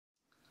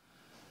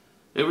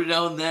Every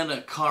now and then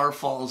a car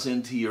falls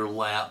into your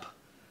lap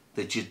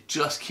that you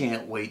just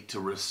can't wait to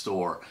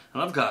restore.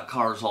 And I've got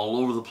cars all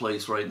over the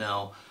place right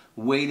now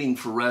waiting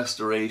for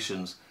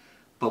restorations.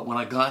 But when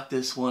I got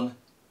this one,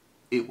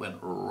 it went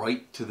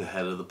right to the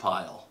head of the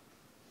pile.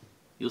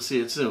 You'll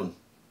see it soon.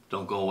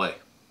 Don't go away.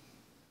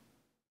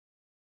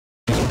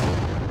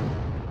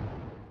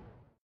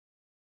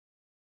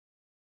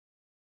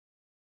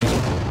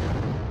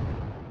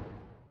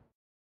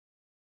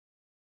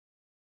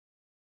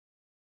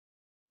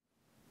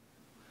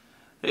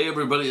 Hey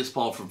everybody, it's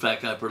Paul from Fat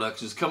Guy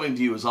Productions, coming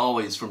to you as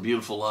always from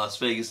beautiful Las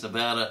Vegas,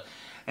 Nevada.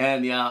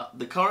 And yeah,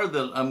 the car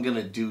that I'm going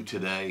to do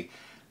today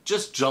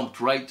just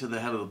jumped right to the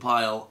head of the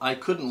pile. I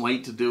couldn't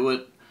wait to do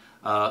it.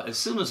 As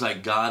soon as I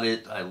got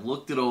it, I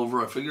looked it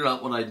over, I figured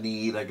out what I'd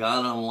need, I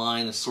got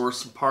online, I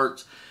sourced some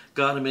parts,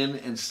 got them in,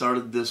 and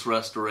started this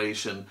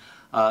restoration.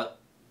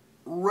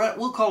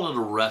 We'll call it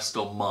a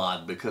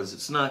resto-mod because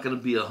it's not going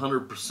to be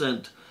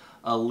 100%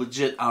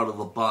 legit out of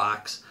the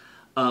box.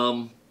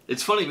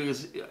 It's funny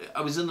because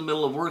I was in the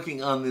middle of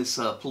working on this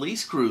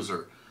police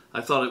cruiser. I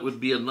thought it would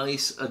be a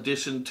nice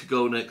addition to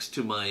go next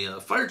to my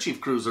fire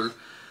chief cruiser,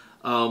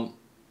 and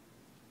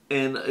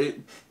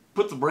it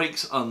put the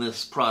brakes on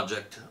this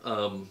project.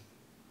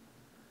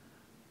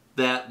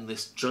 That and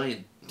this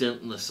giant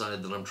dent in the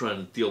side that I'm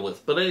trying to deal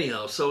with. But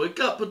anyhow, so it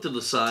got put to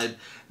the side,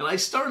 and I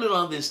started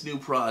on this new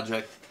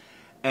project,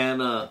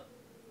 and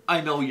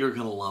I know you're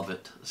going to love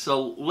it.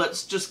 So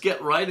let's just get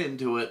right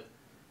into it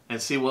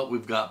and see what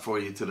we've got for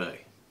you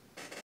today.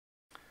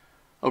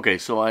 Okay,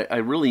 so I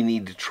really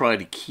need to try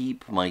to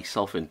keep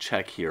myself in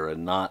check here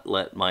and not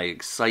let my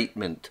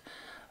excitement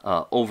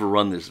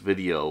overrun this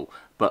video,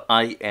 but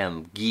I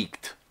am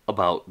geeked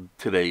about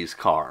today's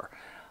car.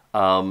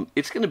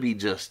 It's going to be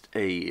just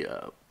a,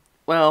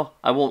 well,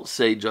 I won't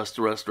say just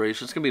a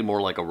restoration, it's going to be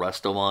more like a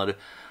resto-mod,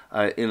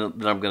 that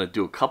I'm going to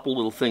do a couple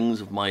little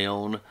things of my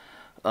own,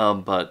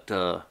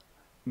 but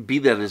be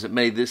that as it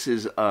may, this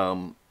is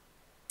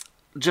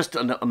just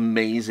an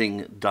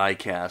amazing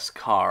die-cast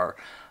car.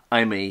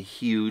 I'm a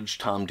huge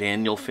Tom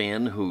Daniel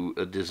fan who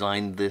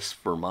designed this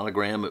for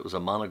Monogram. It was a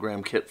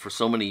Monogram kit for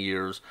so many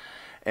years,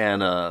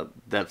 and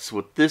that's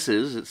what this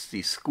is. It's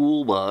the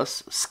school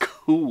bus,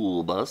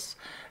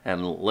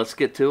 and let's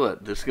get to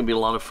it. This is going to be a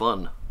lot of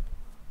fun.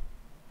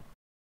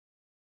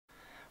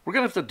 We're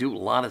going to have to do a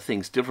lot of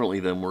things differently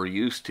than we're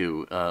used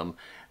to.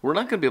 We're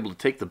not going to be able to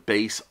take the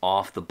base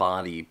off the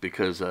body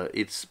because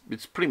it's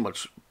pretty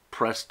much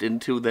pressed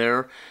into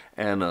there,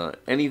 and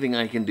anything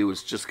I can do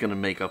is just going to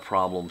make a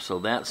problem, so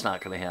that's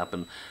not going to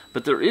happen.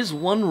 But there is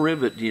one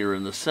rivet here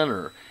in the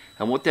center,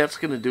 and what that's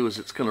going to do is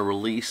it's going to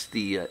release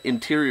the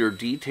interior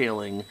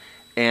detailing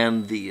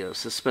and the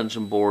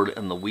suspension board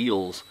and the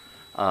wheels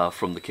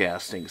from the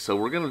casting. So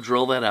we're going to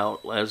drill that out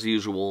as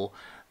usual,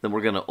 then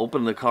we're going to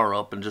open the car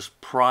up and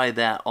just pry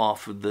that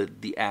off of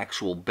the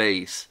actual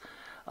base,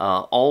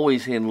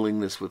 always handling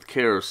this with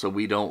care so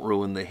we don't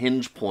ruin the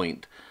hinge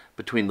point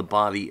between the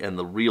body and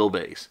the real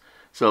base.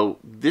 So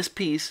this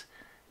piece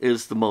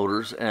is the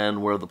motors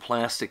and where the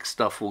plastic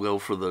stuff will go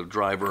for the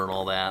driver and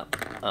all that,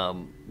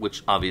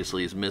 which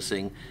obviously is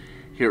missing.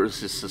 Here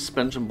is his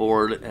suspension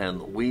board and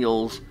the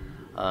wheels.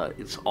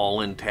 It's all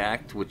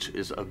intact, which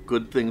is a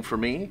good thing for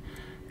me.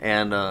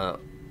 And a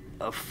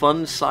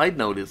fun side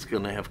note, it's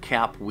going to have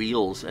cap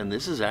wheels, and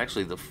this is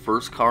actually the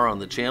first car on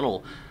the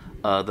channel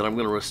that I'm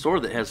going to restore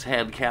that has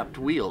had capped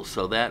wheels,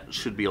 so that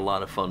should be a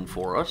lot of fun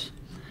for us.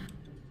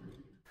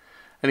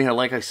 Anyhow,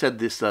 like I said,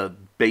 this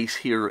base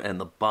here and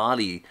the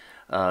body,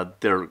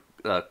 they're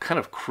kind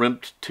of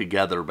crimped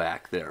together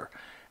back there.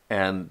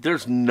 And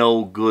there's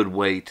no good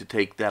way to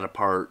take that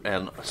apart,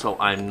 and so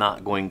I'm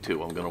not going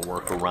to. I'm going to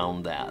work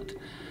around that.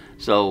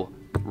 So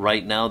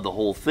right now the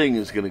whole thing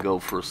is going to go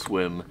for a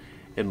swim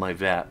in my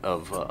vat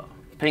of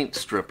paint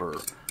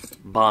stripper,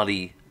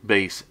 body,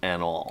 base,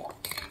 and all.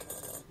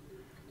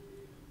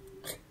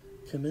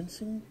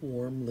 Commencing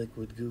warm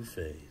liquid goo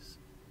phase.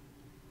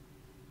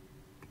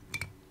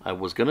 I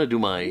was going to do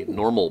my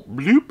normal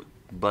bloop,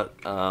 but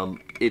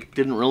it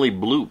didn't really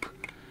bloop.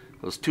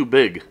 It was too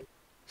big.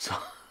 So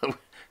I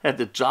had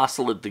to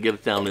jostle it to get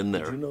it down in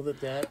there. Did you know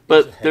that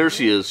but there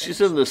she is.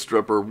 She's in the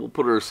stripper. We'll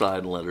put her aside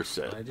and let her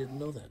sit. I didn't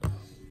know that.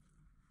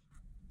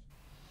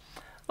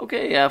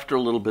 Okay, after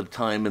a little bit of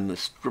time in the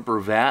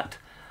stripper vat,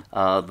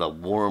 the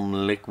warm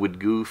liquid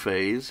goo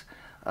phase,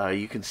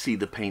 you can see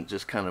the paint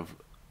just kind of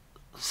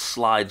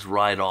slides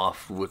right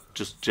off with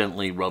just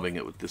gently rubbing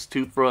it with this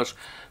toothbrush.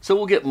 So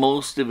we'll get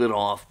most of it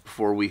off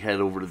before we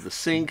head over to the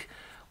sink,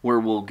 where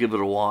we'll give it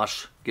a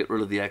wash, get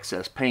rid of the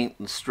excess paint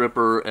and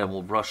stripper, and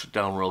we'll brush it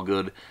down real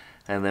good,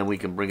 and then we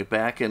can bring it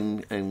back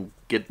and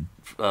get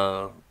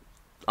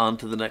on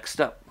to the next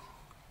step.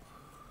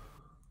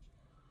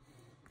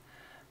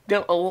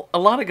 Now, a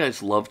lot of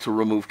guys love to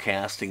remove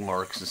casting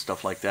marks and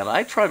stuff like that.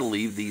 I try to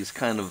leave these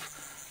kind of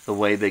the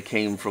way they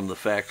came from the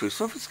factory.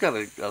 So if it's got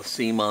a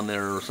seam on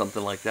there or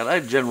something like that, I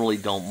generally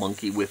don't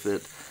monkey with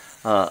it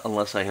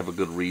unless I have a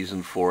good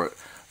reason for it.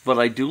 But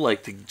I do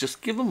like to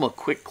just give them a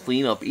quick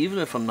cleanup, even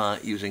if I'm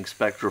not using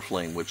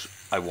Spectraflame, which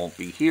I won't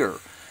be here.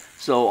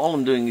 So all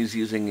I'm doing is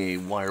using a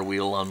wire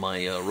wheel on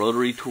my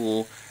rotary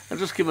tool and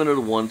just giving it a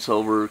once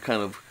over,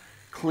 kind of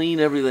clean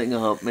everything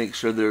up, make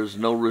sure there's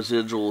no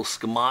residual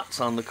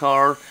schemats on the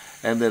car,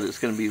 and that it's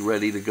going to be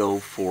ready to go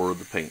for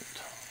the paint.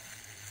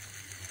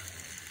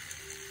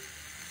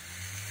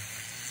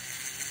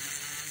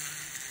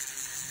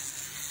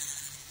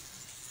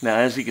 Now,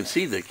 as you can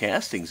see, the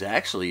casting's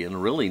actually in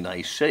really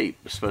nice shape,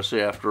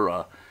 especially after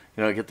I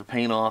get the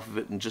paint off of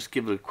it and just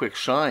give it a quick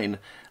shine.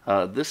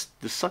 This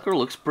sucker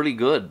looks pretty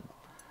good.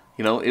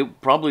 It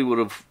probably would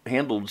have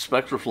handled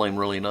Spectraflame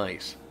really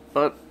nice,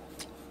 but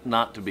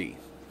not to be.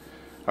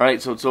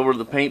 Alright, so it's over to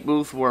the paint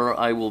booth where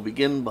I will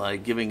begin by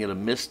giving it a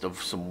mist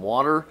of some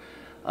water,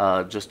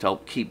 just to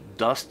help keep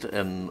dust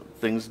and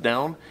things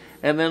down,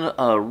 and then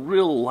a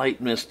real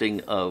light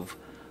misting of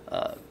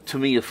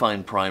Tamiya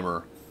Fine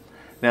Primer.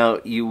 Now,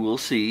 you will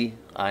see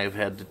I've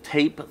had to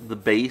tape the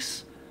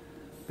base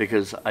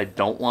because I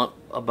don't want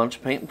a bunch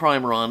of paint and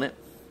primer on it.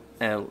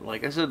 And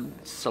like I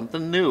said,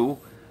 something new,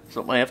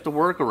 something I have to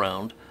work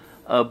around.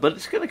 But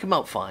it's going to come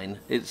out fine.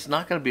 It's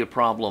not going to be a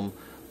problem,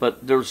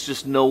 but there's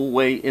just no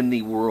way in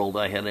the world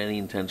I had any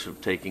intention of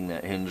taking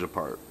that hinge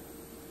apart.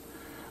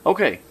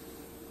 Okay,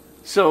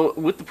 so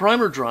with the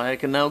primer dry, I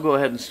can now go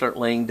ahead and start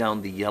laying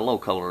down the yellow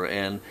color.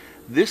 And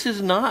this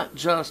is not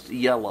just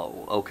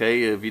yellow,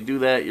 okay? If you do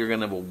that, you're going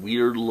to have a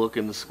weird look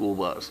in the school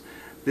bus.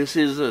 This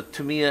is a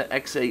Tamiya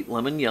X8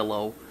 Lemon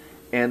Yellow,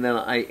 and then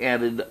I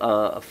added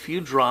a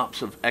few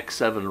drops of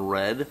X7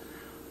 Red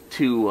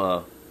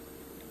to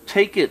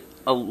take it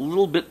a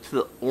little bit to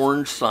the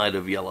orange side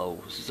of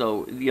yellow.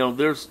 So,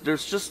 there's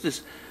just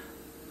this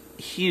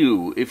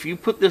hue. If you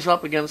put this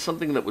up against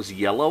something that was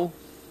yellow,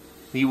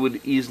 you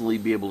would easily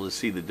be able to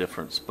see the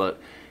difference. But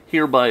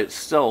here by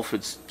itself,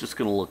 it's just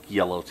going to look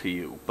yellow to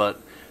you.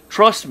 But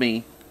trust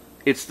me,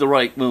 it's the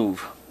right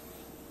move.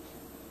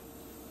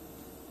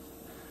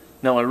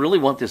 Now, I really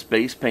want this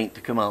base paint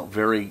to come out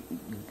very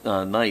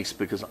nice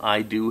because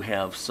I do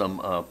have some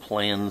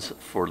plans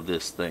for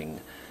this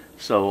thing.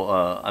 So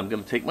I'm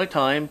going to take my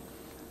time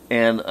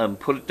and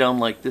put it down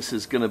like this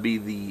is going to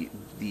be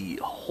the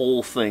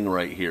whole thing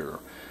right here.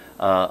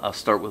 I'll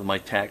start with my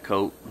tack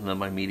coat and then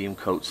my medium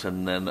coats,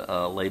 and then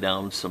lay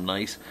down some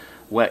nice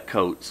wet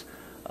coats.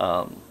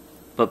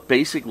 But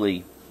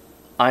basically,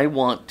 I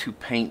want to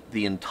paint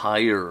the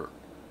entire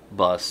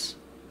bus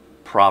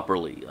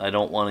properly. I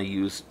don't want to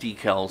use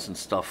decals and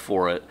stuff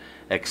for it,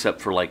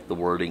 except for like the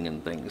wording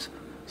and things.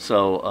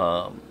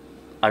 So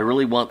I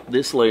really want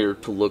this layer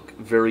to look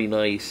very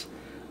nice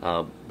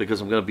because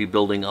I'm going to be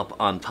building up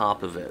on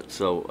top of it.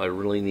 So I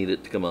really need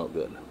it to come out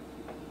good.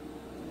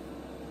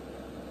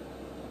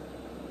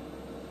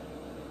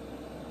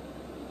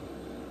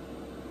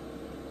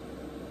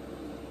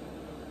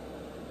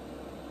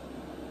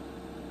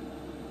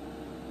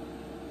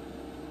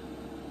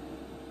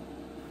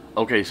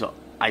 Okay, so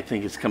I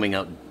think it's coming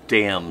out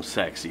damn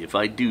sexy, if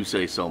I do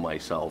say so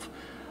myself.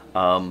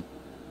 Boy,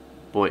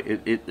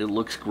 it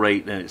looks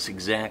great, and it's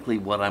exactly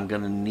what I'm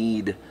going to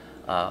need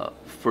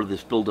for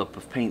this buildup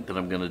of paint that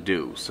I'm going to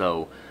do.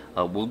 So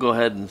we'll go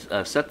ahead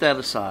and set that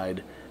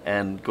aside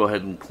and go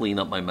ahead and clean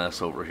up my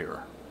mess over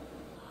here.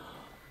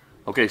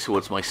 Okay, so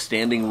what's my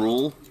standing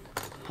rule?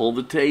 Pull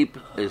the tape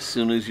as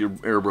soon as your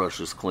airbrush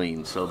is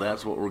clean. So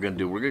that's what we're going to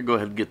do. We're going to go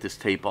ahead and get this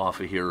tape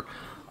off of here.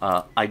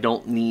 I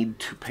don't need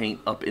to paint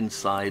up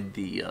inside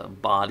the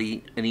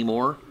body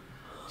anymore,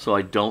 so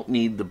I don't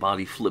need the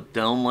body flipped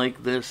down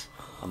like this.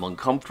 I'm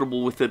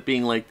uncomfortable with it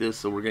being like this,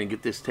 so we're going to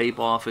get this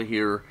tape off of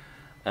here,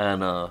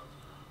 and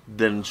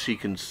then she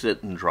can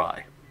sit and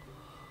dry.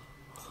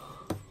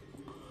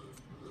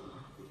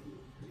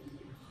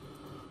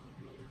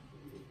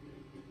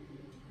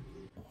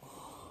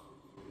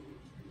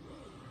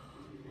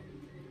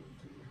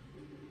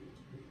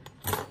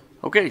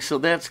 Okay, so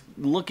that's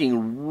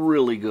looking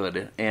really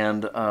good,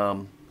 and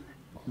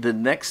the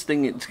next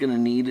thing it's going to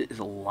need is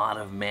a lot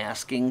of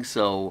masking,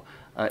 so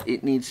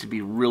it needs to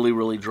be really,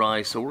 really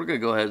dry. So we're going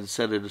to go ahead and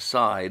set it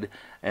aside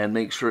and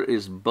make sure it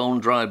is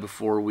bone dry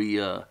before we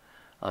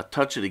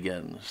touch it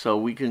again. So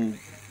we can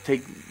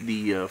take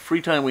the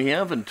free time we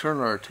have and turn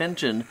our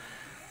attention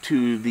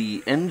to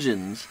the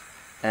engines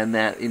and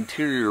that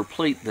interior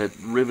plate that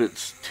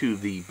rivets to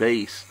the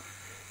base.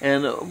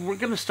 And we're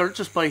going to start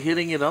just by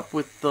hitting it up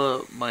with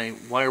my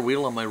wire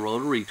wheel on my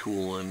rotary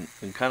tool and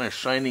kind of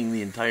shining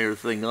the entire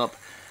thing up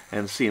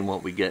and seeing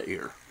what we get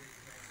here.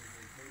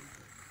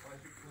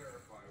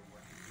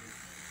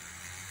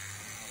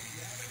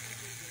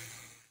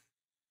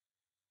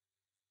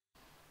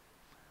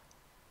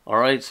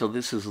 Alright, so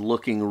this is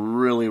looking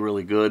really,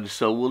 really good.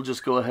 So we'll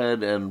just go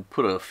ahead and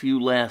put a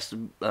few last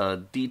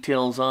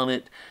details on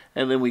it,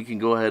 and then we can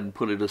go ahead and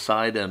put it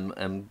aside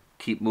and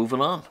keep moving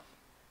on.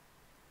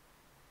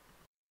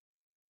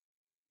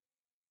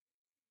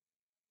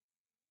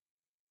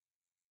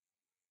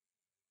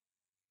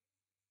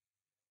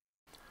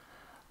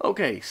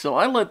 Okay, so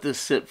I let this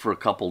sit for a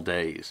couple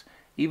days.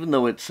 Even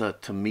though it's a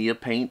Tamiya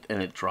paint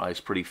and it dries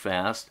pretty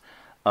fast,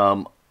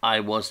 I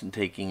wasn't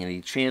taking any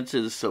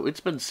chances, so it's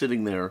been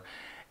sitting there.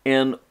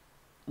 And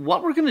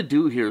what we're going to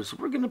do here is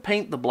we're going to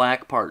paint the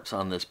black parts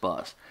on this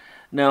bus.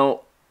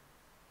 Now,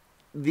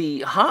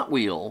 the Hot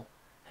Wheel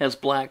has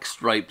black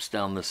stripes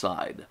down the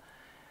side.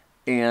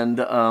 And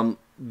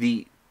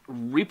the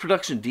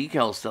reproduction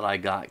decals that I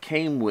got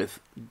came with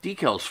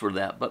decals for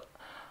that, but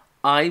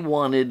I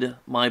wanted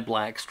my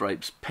black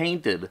stripes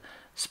painted,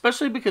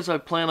 especially because I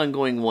plan on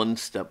going one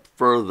step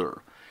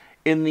further.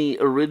 In the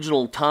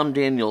original Tom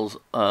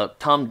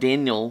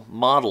Daniel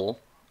model,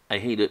 I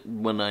hate it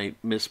when I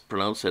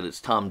mispronounce it,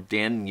 it's Tom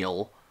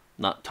Daniel,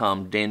 not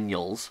Tom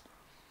Daniels.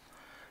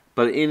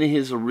 But in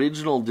his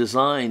original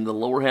design, the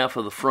lower half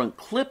of the front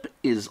clip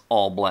is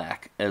all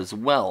black as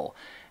well.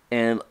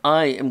 And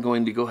I am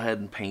going to go ahead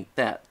and paint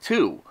that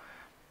too.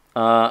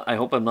 I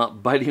hope I'm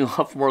not biting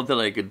off more than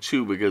I could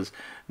chew, because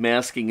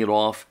masking it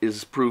off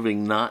is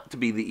proving not to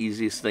be the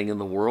easiest thing in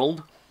the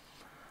world.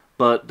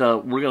 But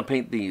we're going to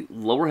paint the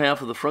lower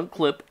half of the front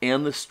clip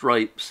and the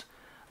stripes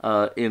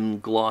in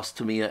Gloss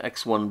Tamiya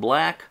X1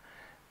 Black.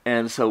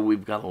 And so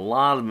we've got a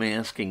lot of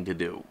masking to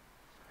do.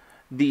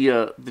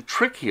 The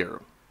trick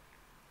here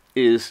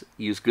is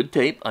use good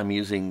tape. I'm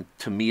using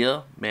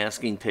Tamiya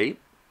masking tape.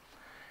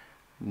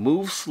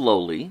 Move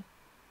slowly,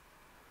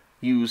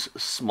 use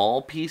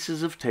small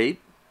pieces of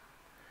tape,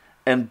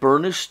 and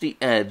burnish the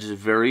edge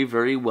very,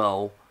 very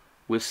well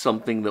with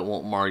something that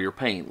won't mar your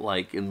paint.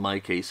 Like in my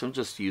case, I'm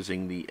just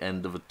using the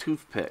end of a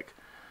toothpick.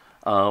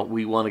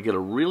 We want to get a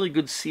really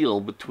good seal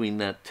between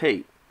that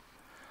tape.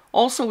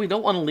 Also, we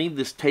don't want to leave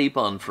this tape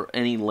on for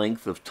any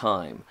length of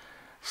time.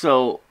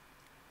 So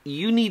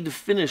you need to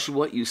finish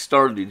what you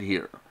started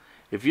here.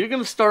 If you're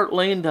going to start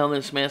laying down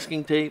this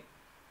masking tape,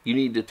 you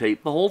need to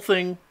tape the whole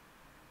thing,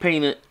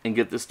 paint it, and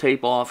get this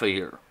tape off of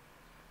here.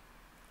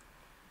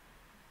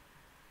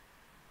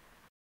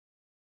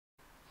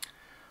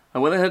 I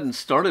went ahead and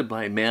started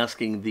by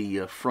masking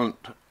the front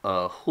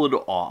hood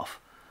off,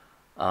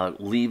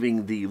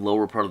 leaving the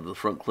lower part of the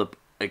front clip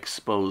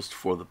exposed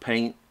for the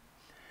paint.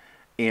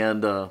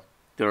 And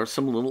there are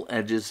some little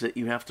edges that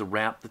you have to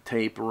wrap the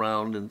tape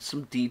around and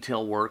some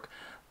detail work,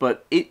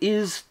 but it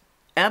is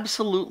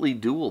absolutely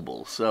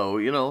doable. So,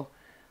 you know,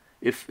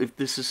 if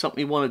this is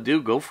something you want to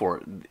do, go for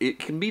it. It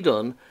can be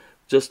done.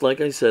 Just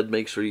like I said,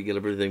 make sure you get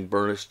everything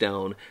burnished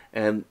down.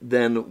 And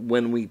then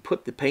when we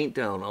put the paint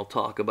down, I'll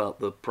talk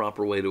about the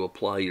proper way to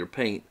apply your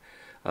paint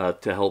to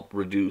help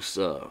reduce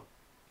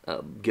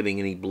getting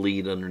any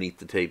bleed underneath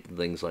the tape and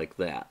things like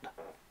that.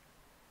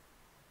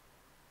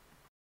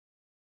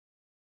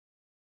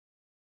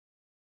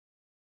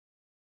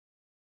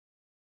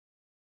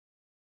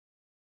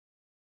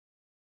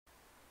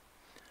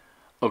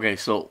 Okay,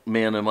 so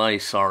man, am I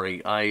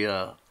sorry.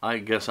 I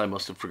guess I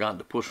must have forgotten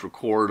to push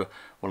record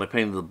when I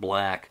painted the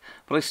black,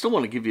 but I still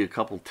want to give you a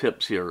couple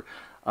tips here.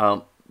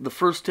 The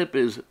first tip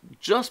is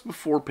just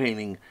before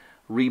painting,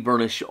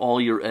 reburnish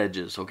all your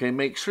edges. Okay,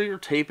 make sure your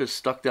tape is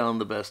stuck down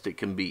the best it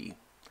can be.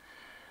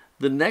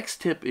 The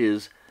next tip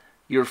is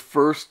your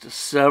first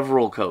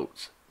several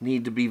coats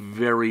need to be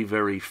very,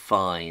 very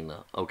fine.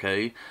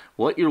 Okay,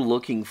 what you're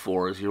looking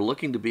for is you're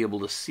looking to be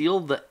able to seal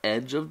the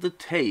edge of the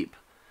tape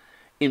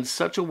in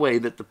such a way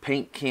that the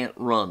paint can't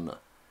run.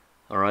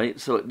 Alright,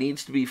 so it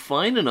needs to be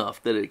fine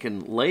enough that it can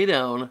lay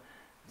down,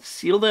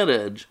 seal that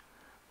edge,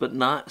 but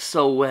not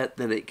so wet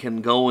that it can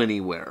go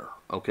anywhere.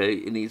 Okay,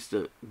 it needs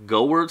to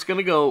go where it's going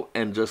to go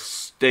and just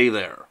stay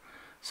there.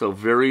 So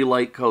very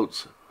light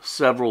coats,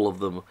 several of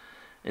them,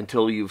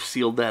 until you've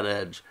sealed that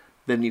edge.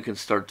 Then you can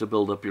start to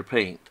build up your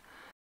paint.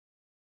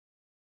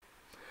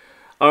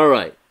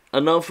 Alright,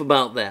 enough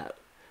about that.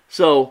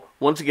 So,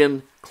 once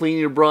again, clean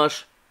your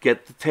brush.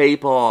 Get the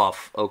tape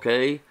off,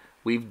 okay?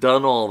 We've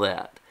done all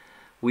that.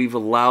 We've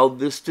allowed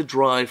this to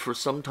dry for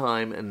some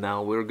time, and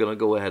now we're going to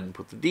go ahead and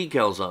put the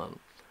decals on.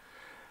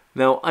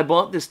 Now, I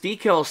bought this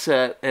decal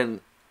set, and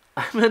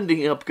I'm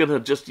ending up going to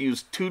just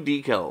use 2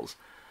 decals.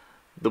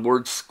 The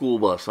word school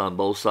bus on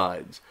both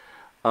sides.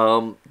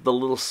 The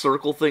little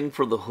circle thing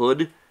for the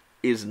hood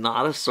is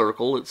not a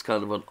circle. It's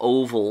kind of an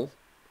oval.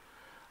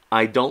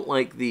 I don't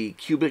like the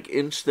cubic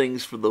inch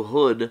things for the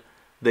hood.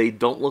 They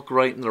don't look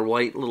right in their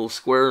white little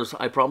squares.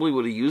 I probably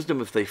would have used them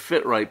if they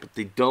fit right, but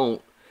they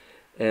don't.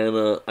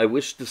 And I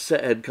wish the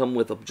set had come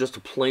with just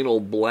a plain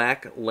old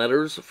black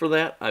letters for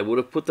that. I would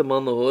have put them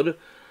on the hood,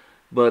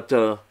 but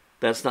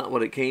that's not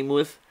what it came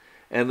with.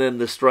 And then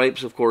the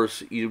stripes, of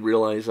course, you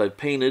realize I've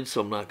painted, so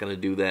I'm not going to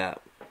do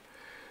that.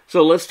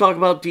 So let's talk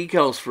about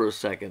decals for a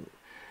second.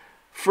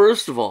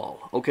 First of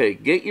all, okay,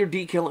 get your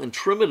decal and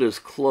trim it as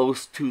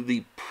close to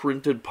the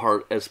printed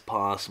part as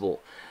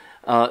possible.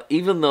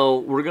 Even though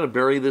we're going to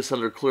bury this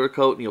under clear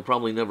coat and you'll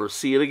probably never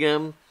see it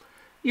again,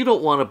 you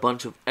don't want a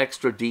bunch of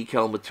extra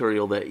decal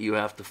material that you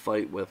have to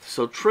fight with.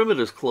 So trim it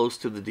as close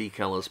to the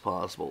decal as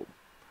possible.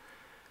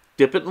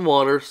 Dip it in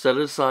water, set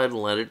it aside,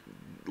 and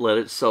let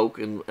it soak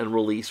and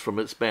release from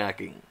its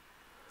backing.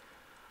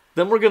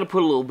 Then we're going to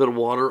put a little bit of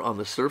water on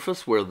the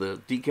surface where the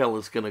decal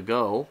is going to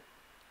go.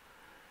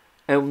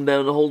 And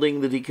then holding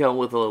the decal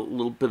with a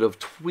little bit of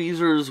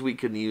tweezers, we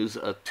can use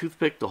a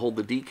toothpick to hold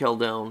the decal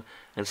down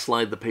and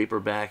slide the paper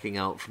backing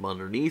out from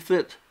underneath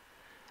it.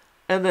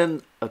 And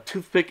then a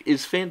toothpick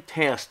is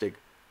fantastic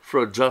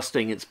for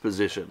adjusting its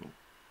position.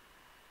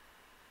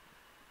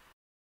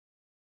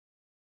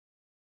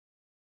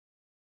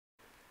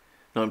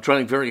 Now I'm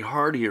trying very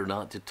hard here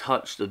not to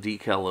touch the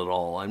decal at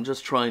all. I'm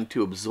just trying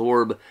to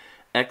absorb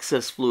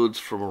excess fluids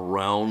from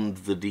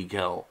around the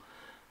decal.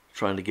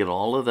 Trying to get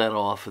all of that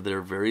off of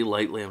there very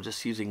lightly. I'm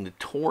just using the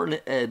torn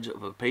edge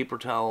of a paper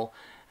towel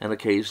and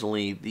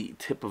occasionally the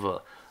tip of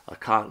a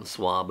cotton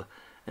swab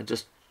and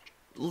just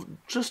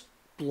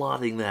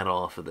blotting that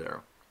off of there.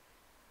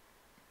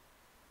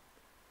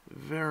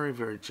 Very,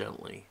 very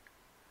gently.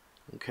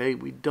 Okay,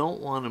 we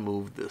don't want to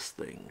move this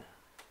thing.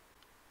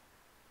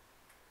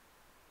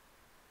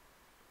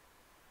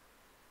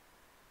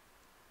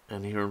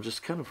 And here I'm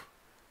just kind of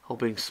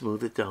hoping to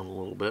smooth it down a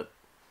little bit.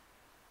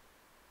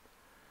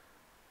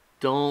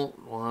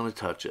 Don't want to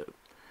touch it.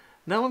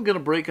 Now I'm going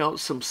to break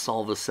out some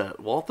Solvaset,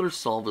 Walther's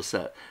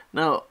Solvaset.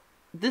 Now,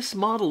 this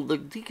model, the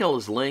decal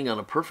is laying on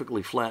a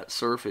perfectly flat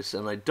surface,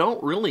 and I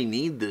don't really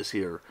need this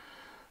here.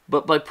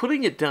 But by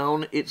putting it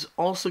down, it's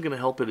also going to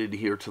help it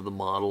adhere to the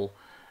model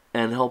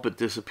and help it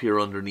disappear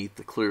underneath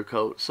the clear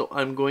coat. So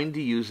I'm going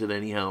to use it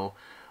anyhow.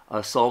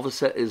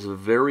 Solvaset is a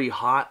very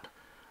hot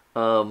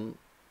decal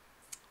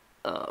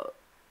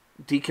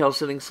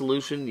setting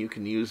solution. You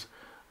can use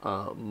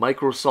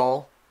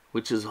Microsol,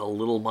 which is a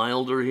little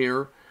milder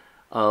here.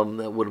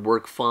 That would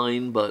work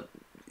fine, but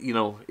you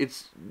know,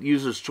 it's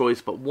user's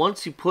choice. But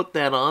once you put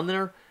that on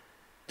there,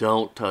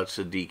 don't touch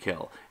the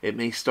decal. It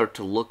may start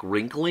to look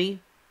wrinkly.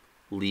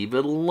 Leave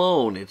it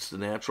alone. It's the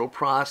natural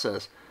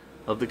process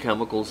of the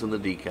chemicals in the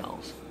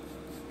decals.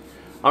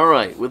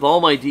 Alright, with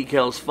all my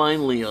decals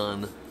finally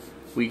on,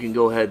 we can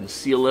go ahead and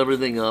seal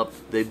everything up.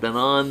 They've been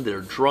on,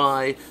 they're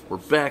dry. We're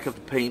back at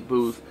the paint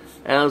booth.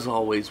 As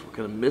always, we're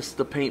going to mist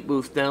the paint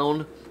booth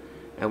down,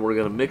 and we're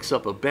going to mix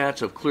up a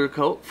batch of clear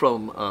coat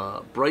from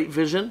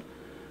Brightvision.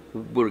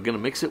 We're going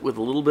to mix it with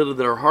a little bit of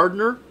their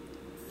hardener,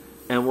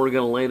 and we're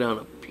going to lay down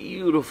a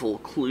beautiful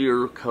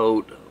clear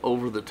coat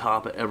over the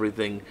top of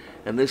everything,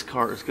 and this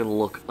car is going to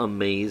look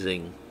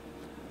amazing.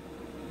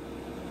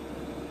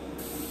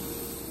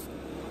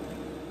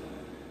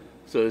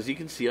 So as you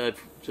can see,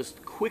 I've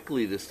just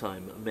quickly this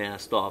time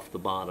masked off the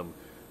bottom.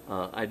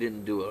 I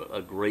didn't do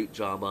a great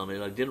job on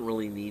it. I didn't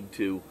really need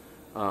to.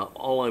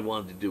 All I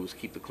wanted to do was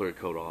keep the clear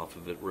coat off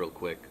of it real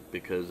quick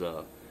because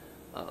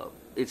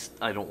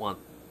I don't want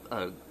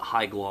a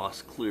high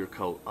gloss clear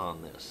coat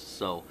on this.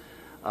 So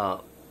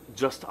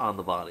just on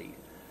the body.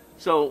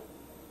 So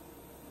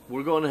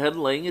we're going ahead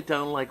and laying it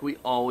down like we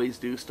always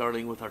do,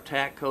 starting with our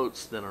tack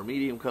coats, then our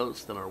medium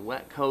coats, then our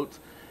wet coats.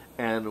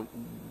 And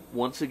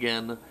once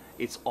again,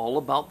 it's all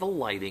about the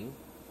lighting.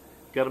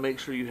 Got to make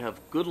sure you have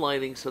good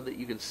lighting so that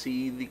you can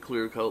see the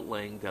clear coat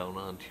laying down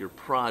onto your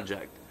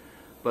project.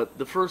 But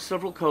the first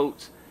several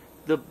coats,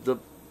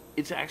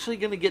 it's actually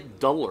going to get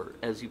duller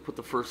as you put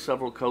the first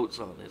several coats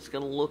on. It's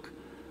going to look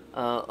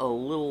a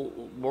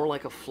little more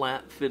like a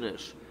flat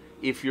finish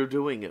if you're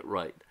doing it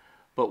right.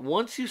 But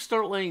once you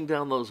start laying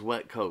down those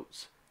wet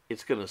coats,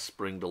 it's going to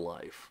spring to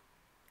life.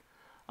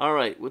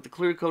 Alright, with the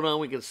clear coat on,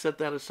 we can set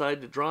that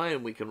aside to dry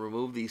and we can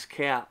remove these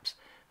caps.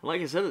 And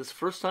like I said, it's the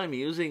first time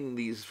using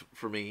these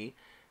for me.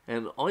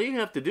 And all you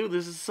have to do,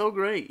 this is so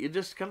great, you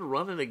just kind of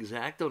run an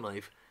X-Acto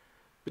knife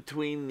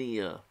between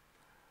the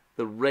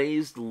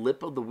raised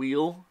lip of the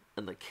wheel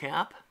and the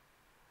cap.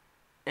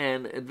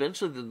 And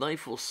eventually the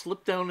knife will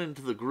slip down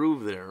into the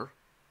groove there.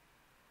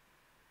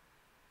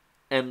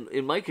 And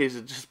in my case,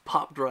 it just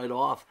popped right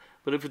off.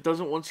 But if it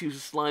doesn't, once you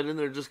slide in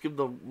there, just give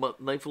the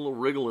knife a little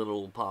wriggle and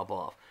it'll pop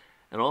off.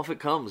 And off it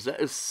comes.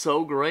 That is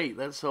so great.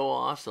 That's so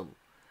awesome.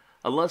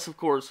 Unless, of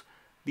course,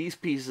 these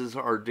pieces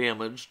are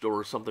damaged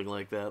or something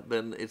like that,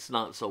 then it's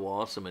not so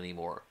awesome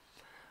anymore.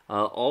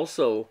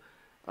 Also,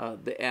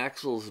 the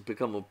axles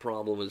become a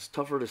problem. It's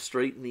tougher to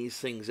straighten these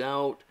things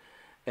out.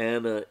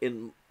 And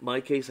in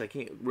my case, I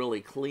can't really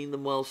clean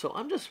them well. So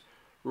I'm just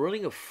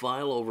running a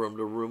file over them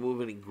to remove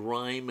any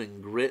grime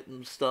and grit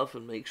and stuff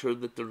and make sure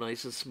that they're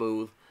nice and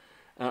smooth.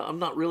 I'm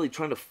not really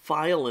trying to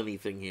file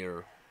anything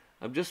here.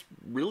 I'm just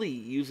really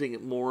using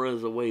it more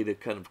as a way to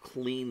kind of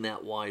clean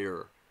that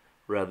wire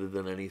rather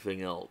than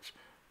anything else.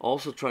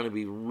 Also trying to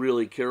be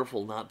really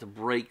careful not to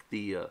break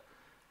the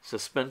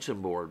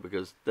suspension board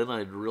because then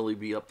I'd really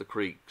be up the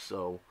creek.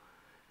 So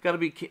got to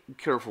be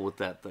careful with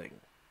that thing.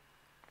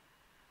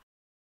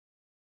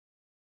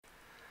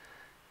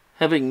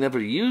 Having never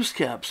used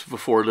caps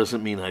before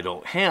doesn't mean I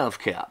don't have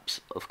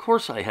caps. Of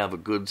course I have a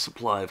good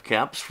supply of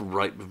caps from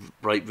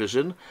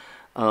Brightvision.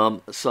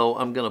 So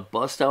I'm going to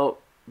bust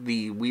out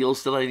the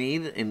wheels that I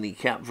need in the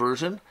cap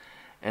version,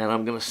 and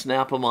I'm going to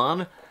snap them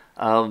on.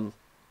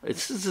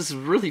 This is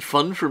really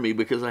fun for me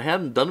because I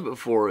hadn't done it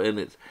before, and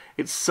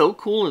it's so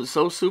cool and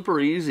so super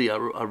easy. I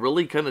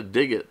really kind of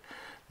dig it.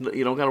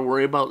 You don't got to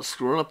worry about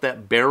screwing up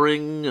that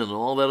bearing and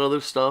all that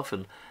other stuff.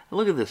 And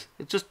look at this.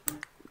 It just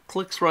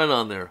clicks right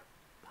on there.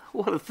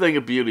 What a thing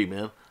of beauty,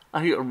 man.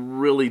 I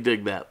really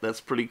dig that.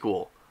 That's pretty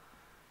cool.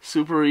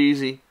 Super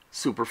easy,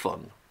 super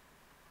fun.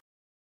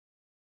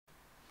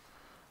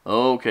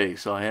 Okay,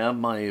 so I have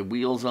my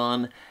wheels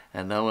on,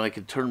 and now I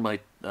can turn my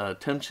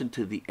attention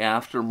to the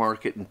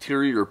aftermarket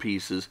interior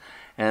pieces.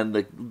 And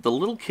the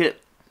little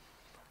kit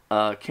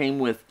came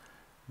with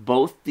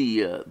both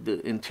the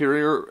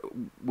interior,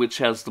 which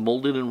has the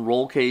molded in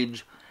roll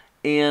cage,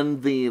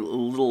 and the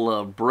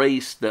little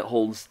brace that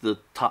holds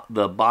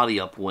the body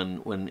up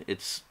when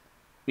it's,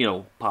 you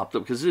know, popped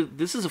up, because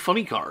this is a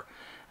funny car,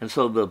 and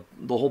so the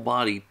whole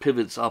body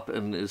pivots up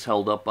and is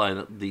held up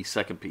by the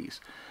second piece.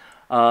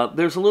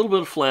 There's a little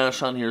bit of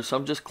flash on here, so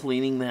I'm just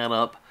cleaning that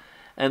up.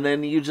 And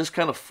then you just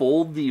kind of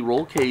fold the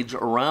roll cage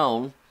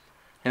around,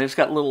 and it's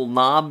got little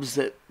knobs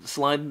that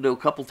slide into a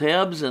couple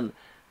tabs, and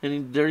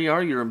there you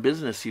are, you're in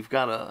business. You've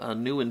got a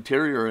new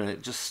interior, and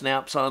it just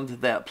snaps onto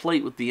that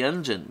plate with the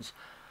engines.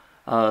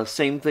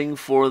 Same thing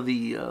for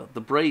the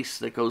brace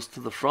that goes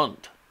to the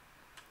front.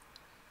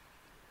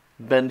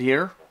 Bend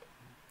here.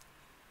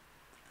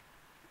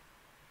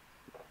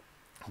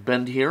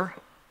 Bend here.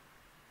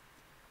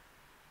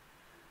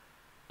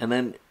 And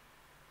then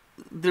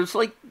there's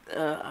like,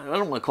 I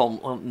don't want to call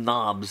them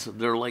knobs.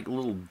 They're like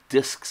little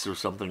discs or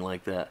something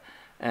like that.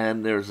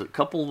 And there's a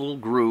couple little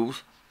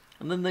grooves.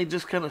 And then they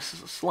just kind of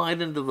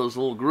slide into those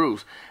little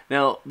grooves.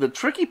 Now, the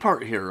tricky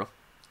part here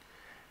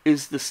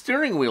is the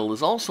steering wheel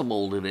is also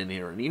molded in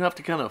here. And you have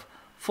to kind of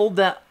fold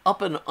that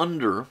up and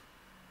under.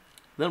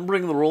 Then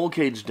bring the roll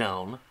cage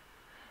down.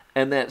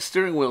 And that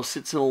steering wheel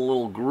sits in a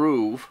little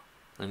groove.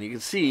 And you can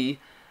see,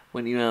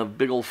 when you have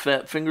big old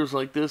fat fingers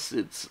like this,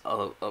 it's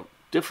a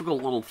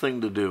difficult little thing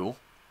to do.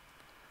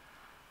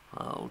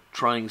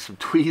 Trying some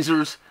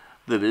tweezers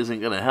that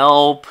isn't going to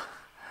help.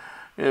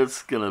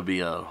 It's going to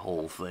be a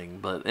whole thing.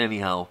 But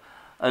anyhow,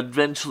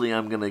 eventually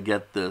I'm going to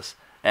get this.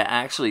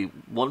 Actually,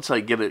 once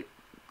I get it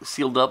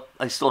sealed up,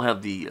 I still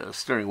have the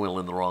steering wheel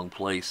in the wrong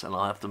place, and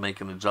I'll have to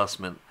make an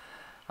adjustment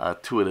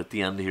to it at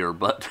the end here.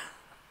 But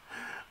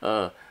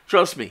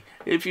trust me,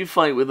 if you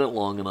fight with it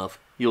long enough,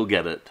 you'll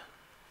get it.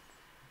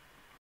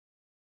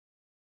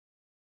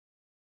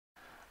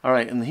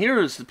 Alright, and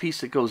here is the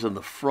piece that goes in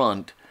the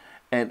front,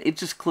 and it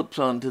just clips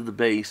onto the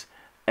base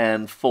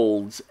and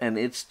folds, and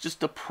it's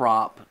just a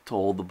prop to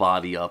hold the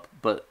body up.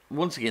 But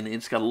once again,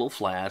 it's got a little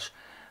flash,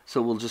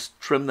 so we'll just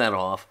trim that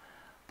off,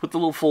 put the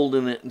little fold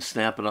in it, and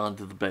snap it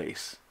onto the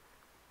base.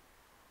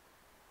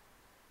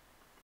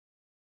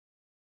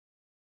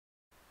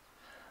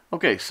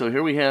 Okay, so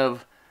here we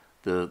have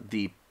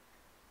the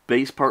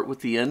base part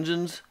with the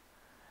engines,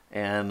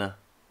 and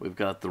we've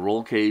got the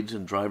roll cage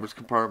and driver's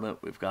compartment,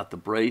 we've got the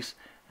brace,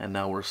 and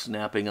now we're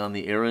snapping on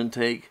the air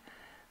intake,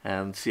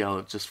 and see how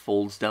it just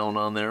folds down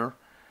on there.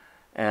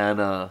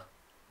 And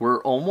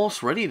we're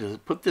almost ready to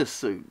put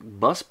this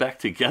bus back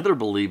together,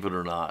 believe it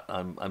or not.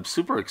 I'm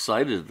super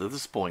excited at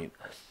this point.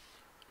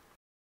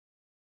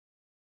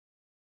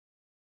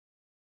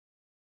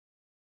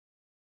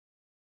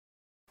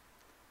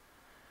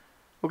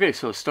 Okay,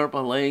 so start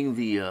by laying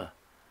the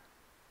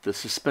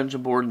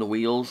suspension board and the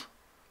wheels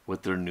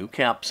with their new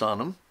caps on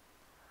them.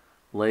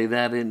 Lay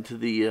that into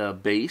the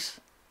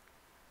base.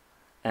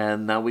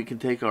 And now we can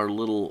take our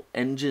little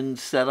engine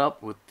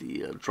setup with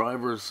the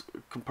driver's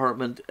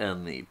compartment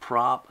and the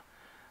prop,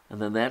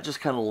 and then that just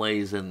kind of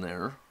lays in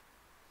there.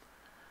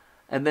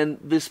 And then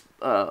this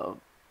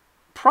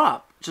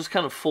prop just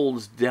kind of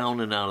folds down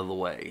and out of the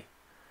way,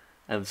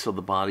 and so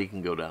the body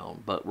can go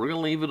down. But we're going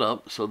to leave it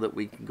up so that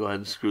we can go ahead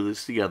and screw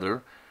this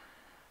together.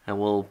 And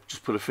we'll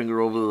just put a finger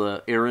over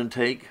the air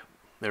intake.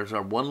 There's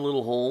our one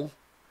little hole.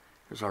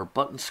 There's our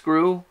button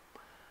screw.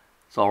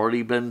 It's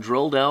already been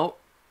drilled out.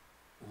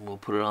 We'll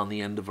put it on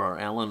the end of our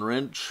Allen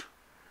wrench,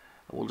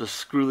 and we'll just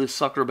screw this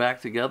sucker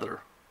back together.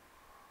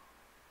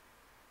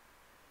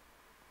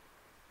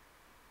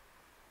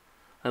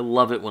 I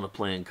love it when a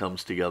plan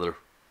comes together.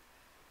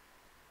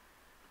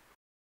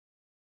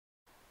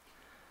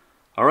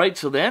 Alright,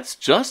 so that's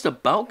just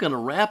about going to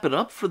wrap it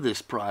up for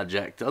this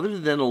project. Other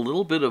than a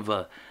little bit of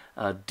a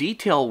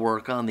detail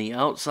work on the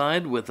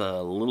outside with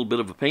a little bit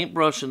of a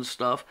paintbrush and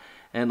stuff,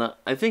 and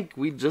I think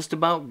we just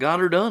about got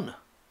her done.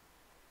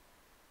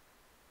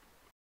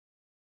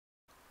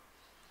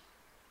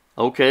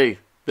 Okay,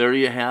 there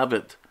you have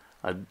it.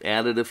 I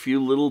added a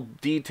few little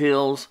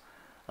details,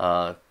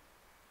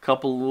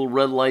 couple little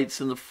red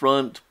lights in the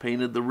front,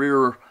 painted the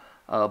rear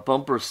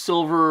bumper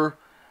silver,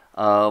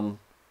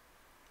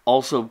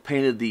 also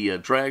painted the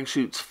drag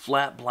chutes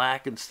flat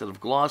black instead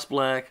of gloss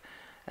black,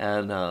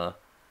 and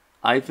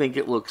I think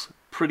it looks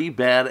pretty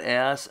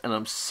badass, and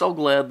I'm so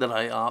glad that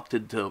I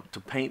opted to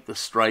paint the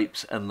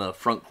stripes and the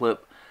front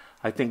clip.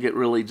 I think it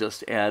really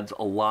just adds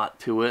a lot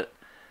to it,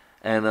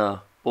 and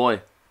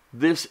boy,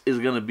 this is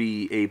going to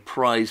be a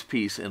prize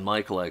piece in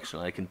my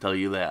collection, I can tell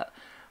you that.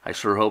 I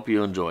sure hope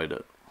you enjoyed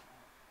it.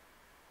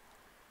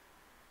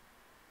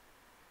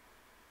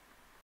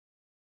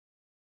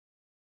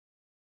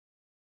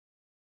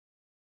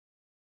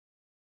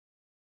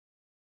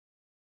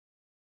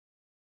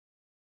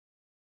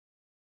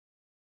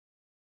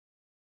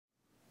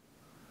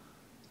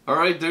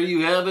 Alright, there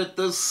you have it,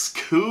 the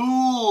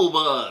school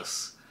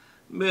bus.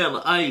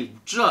 Man, I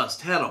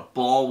just had a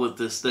ball with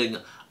this thing.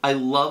 I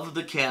love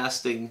the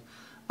casting.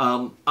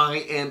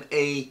 I am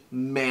a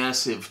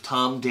massive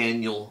Tom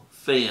Daniel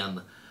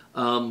fan.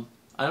 I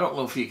don't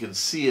know if you can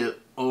see it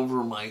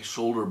over my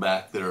shoulder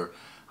back there.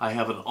 I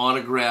have an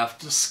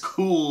autographed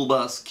school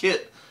bus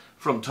kit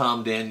from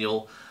Tom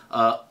Daniel.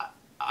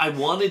 I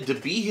wanted to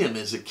be him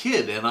as a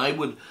kid, and I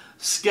would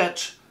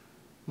sketch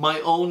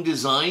my own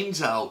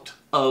designs out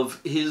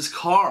of his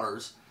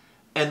cars,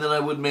 and then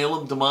I would mail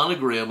them to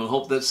Monogram and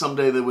hope that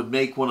someday they would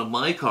make one of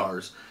my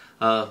cars.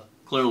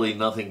 Clearly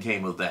nothing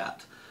came of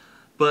that.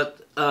 But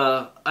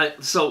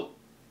so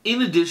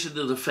in addition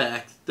to the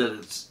fact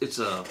that it's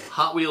a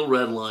Hot Wheel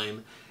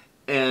Redline,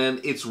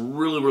 and it's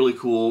really, really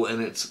cool,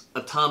 and it's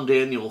a Tom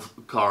Daniel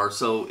car,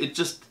 so it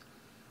just,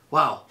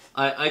 wow,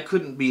 I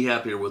couldn't be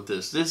happier with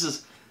this. This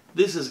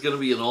is going to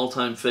be an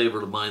all-time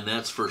favorite of mine,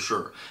 that's for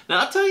sure.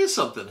 Now, I'll tell you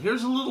something.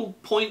 Here's a little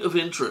point of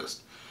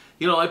interest.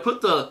 You know,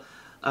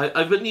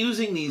 I've been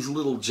using these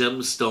little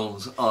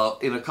gemstones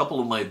in a couple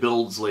of my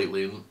builds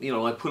lately, and, you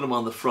know, I put them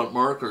on the front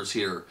markers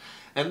here.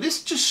 And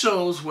this just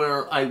shows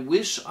where I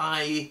wish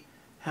I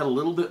had a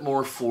little bit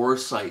more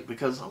foresight,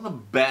 because on the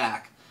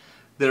back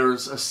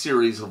there's a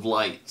series of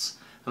lights.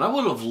 And I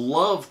would have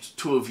loved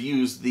to have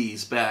used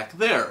these back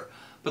there,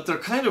 but they're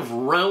kind of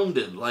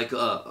rounded like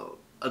a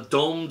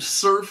domed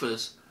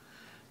surface,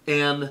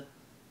 and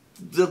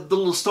the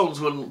little stones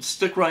wouldn't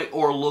stick right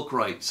or look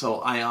right, so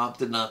I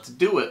opted not to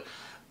do it.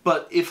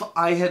 But if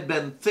I had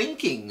been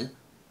thinking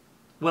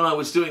when I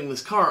was doing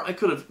this car, I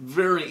could have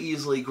very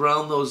easily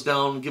ground those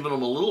down, given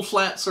them a little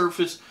flat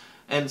surface,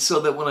 and so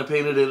that when I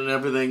painted it and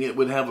everything, it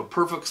would have a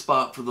perfect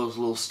spot for those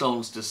little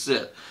stones to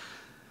sit.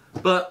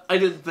 But I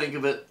didn't think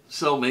of it,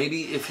 so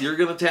maybe if you're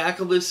going to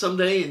tackle this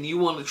someday and you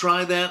want to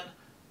try that,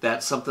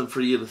 that's something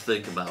for you to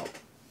think about.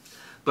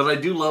 But I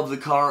do love the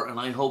car, and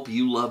I hope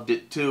you loved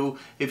it too.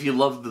 If you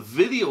loved the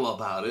video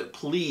about it,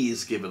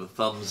 please give it a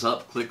thumbs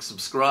up, click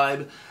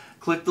subscribe,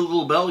 click the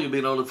little bell, you'll be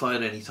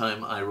notified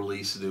anytime I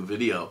release a new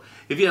video.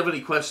 If you have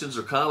any questions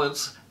or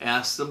comments,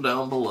 ask them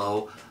down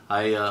below.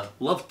 I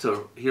love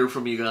to hear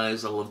from you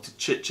guys. I love to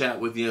chit-chat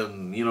with you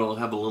and, you know,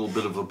 have a little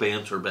bit of a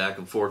banter back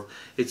and forth.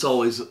 It's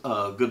always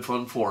good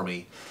fun for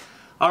me.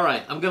 All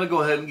right, I'm going to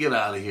go ahead and get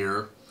out of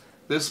here.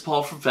 This is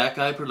Paul from Fat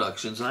Guy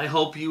Productions. I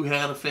hope you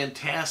had a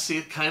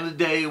fantastic kind of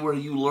day where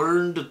you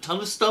learned a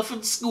ton of stuff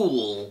in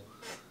school.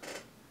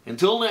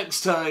 Until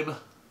next time,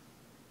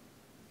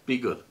 be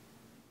good.